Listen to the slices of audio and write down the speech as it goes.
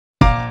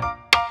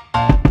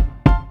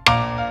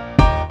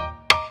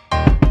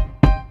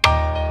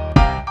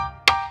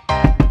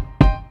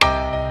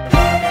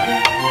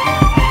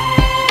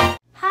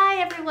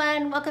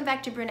welcome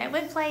back to Brunette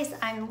Wig Place.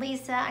 I'm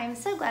Lisa. I'm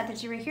so glad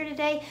that you were here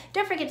today.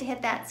 Don't forget to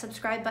hit that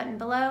subscribe button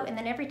below, and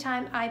then every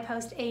time I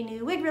post a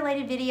new wig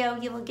related video,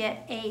 you will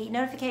get a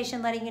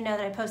notification letting you know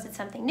that I posted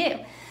something new.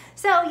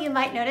 So you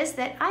might notice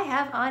that I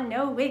have on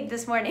no wig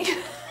this morning.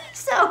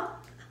 So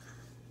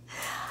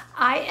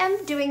I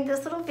am doing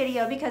this little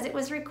video because it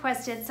was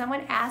requested.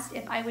 Someone asked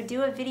if I would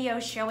do a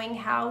video showing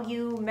how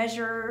you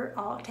measure,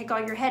 take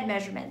all your head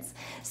measurements.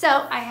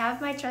 So I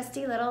have my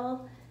trusty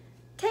little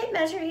tape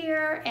measure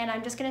here, and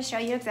I'm just going to show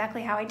you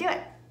exactly how I do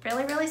it.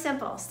 Really, really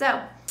simple.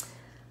 So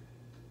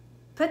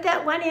put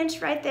that 1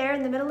 inch right there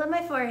in the middle of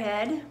my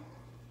forehead.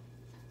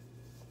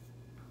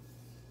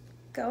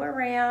 Go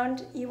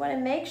around. You want to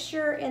make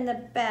sure in the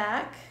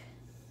back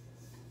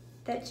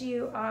that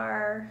you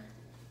are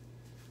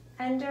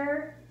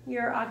under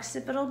your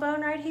occipital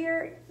bone right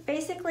here.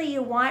 Basically,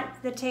 you want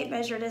the tape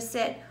measure to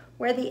sit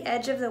where the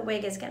edge of the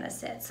wig is going to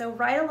sit. So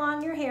right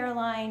along your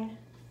hairline,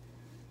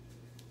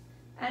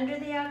 under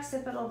the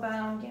occipital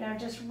bone,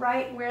 just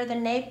right where the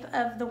nape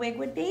of the wig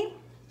would be.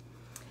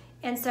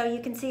 And so you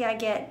can see I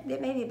get,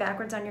 it may be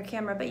backwards on your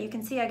camera, but you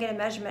can see I get a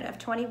measurement of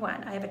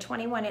 21. I have a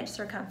 21-inch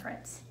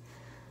circumference.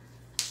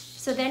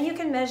 So then you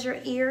can measure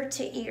ear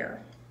to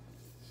ear.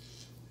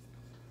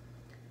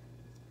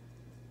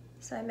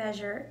 So I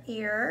measure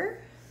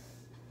ear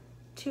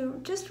to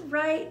just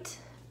right,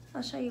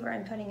 I'll show you where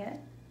I'm putting it.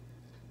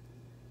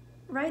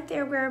 Right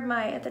there where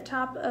at the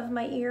top of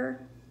my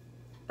ear,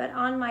 but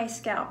on my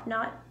scalp,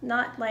 not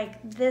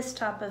like this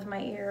top of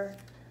my ear.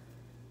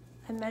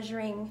 I'm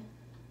measuring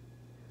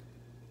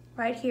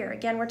right here.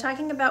 Again, we're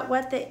talking about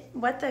what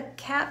the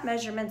cap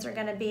measurements are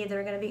gonna be.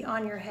 They're gonna be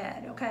on your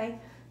head, okay?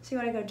 So you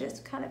wanna go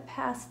just kind of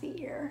past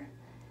the ear.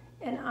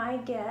 And I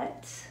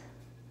get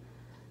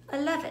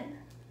 11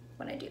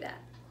 when I do that.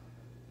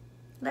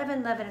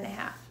 11 and a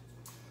half.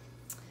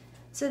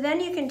 So then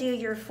you can do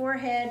your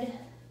forehead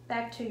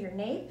back to your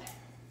nape.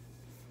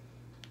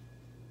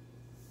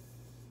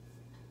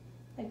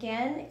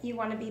 Again, you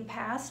want to be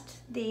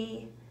past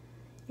you're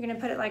going to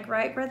put it like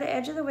right where the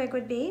edge of the wig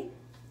would be.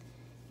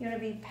 You want to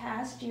be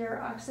past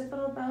your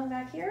occipital bone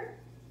back here,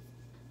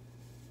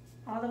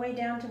 all the way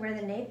down to where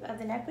the nape of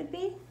the neck would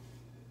be.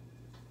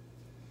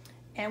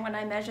 And when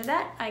I measure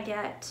that, I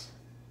get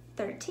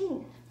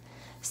 13.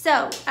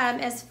 So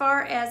as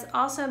far as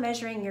also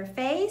measuring your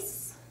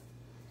face,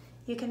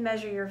 you can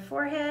measure your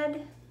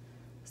forehead.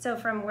 So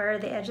from where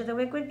the edge of the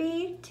wig would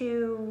be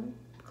to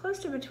close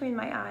to between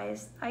my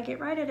eyes, I get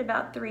right at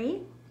about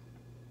 3.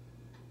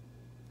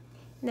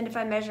 And then if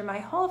I measure my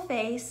whole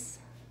face,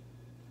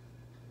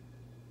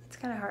 it's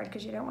kind of hard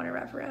because you don't want to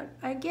wrap around.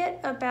 I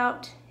get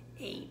about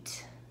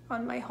 8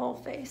 on my whole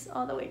face,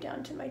 all the way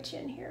down to my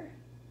chin here.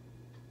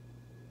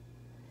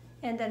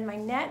 And then my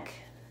neck,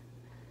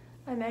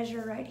 I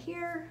measure right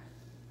here,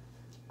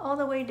 all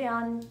the way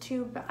down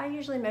to, I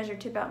usually measure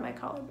to about my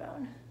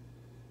collarbone.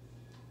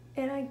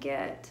 And I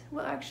get,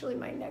 well actually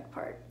my neck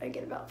part, I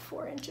get about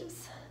 4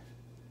 inches.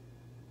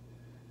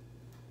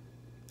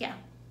 Yeah.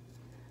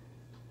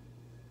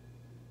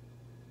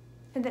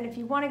 And then if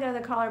you want to go to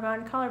the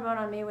collarbone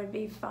on me would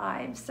be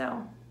 5.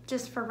 So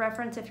just for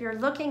reference, if you're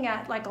looking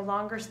at like a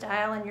longer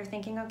style and you're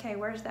thinking, okay,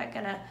 where's that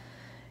gonna,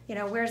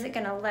 where's it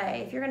gonna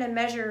lay? If you're gonna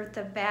measure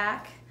the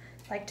back,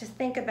 like to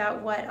think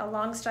about what a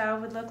long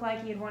style would look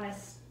like, you'd want to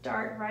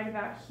start right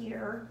about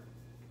here,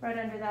 right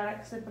under that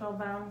occipital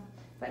bone,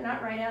 but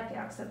not right at the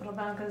occipital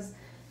bone because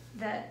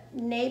the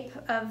nape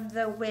of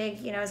the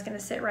wig, is going to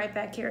sit right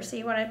back here. So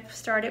you want to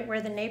start it where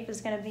the nape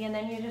is going to be, and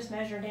then you just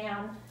measure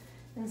down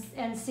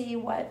and see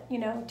what,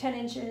 10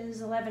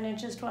 inches, 11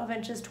 inches, 12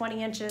 inches,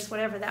 20 inches,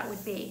 whatever that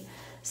would be.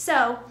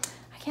 So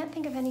I can't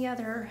think of any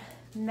other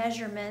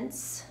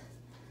measurements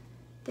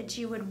that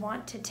you would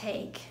want to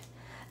take.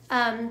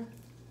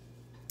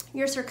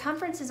 Your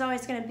circumference is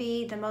always going to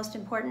be the most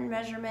important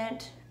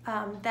measurement.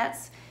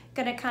 That's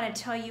going to kind of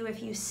tell you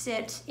if you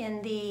sit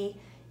in the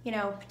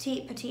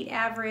petite,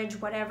 average,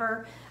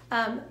 whatever.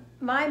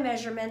 My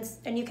measurements,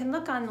 and you can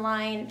look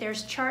online,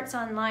 there's charts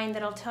online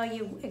that'll tell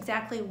you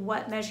exactly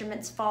what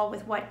measurements fall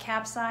with what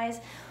cap size.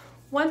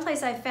 One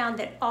place I found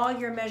that all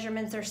your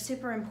measurements are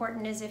super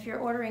important is if you're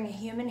ordering a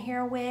human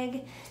hair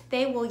wig,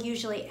 they will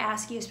usually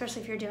ask you,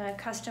 especially if you're doing a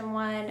custom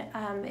one,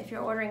 if you're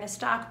ordering a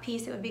stock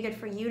piece, it would be good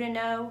for you to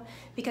know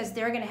because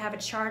they're gonna have a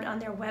chart on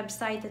their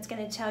website that's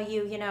gonna tell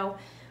you,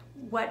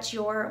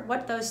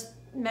 what those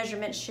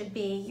measurements should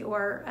be,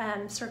 your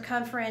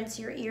circumference,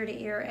 your ear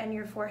to ear, and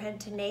your forehead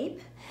to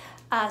nape.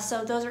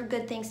 So those are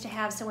good things to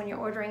have. So when you're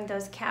ordering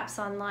those caps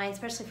online,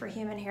 especially for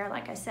human hair,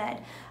 like I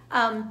said,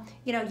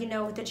 you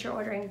know that you're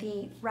ordering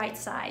the right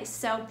size.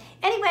 So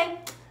anyway,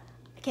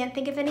 I can't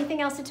think of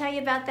anything else to tell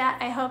you about that.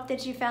 I hope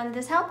that you found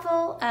this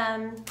helpful.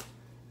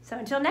 So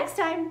until next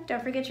time,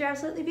 don't forget you're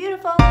absolutely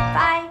beautiful.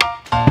 Bye.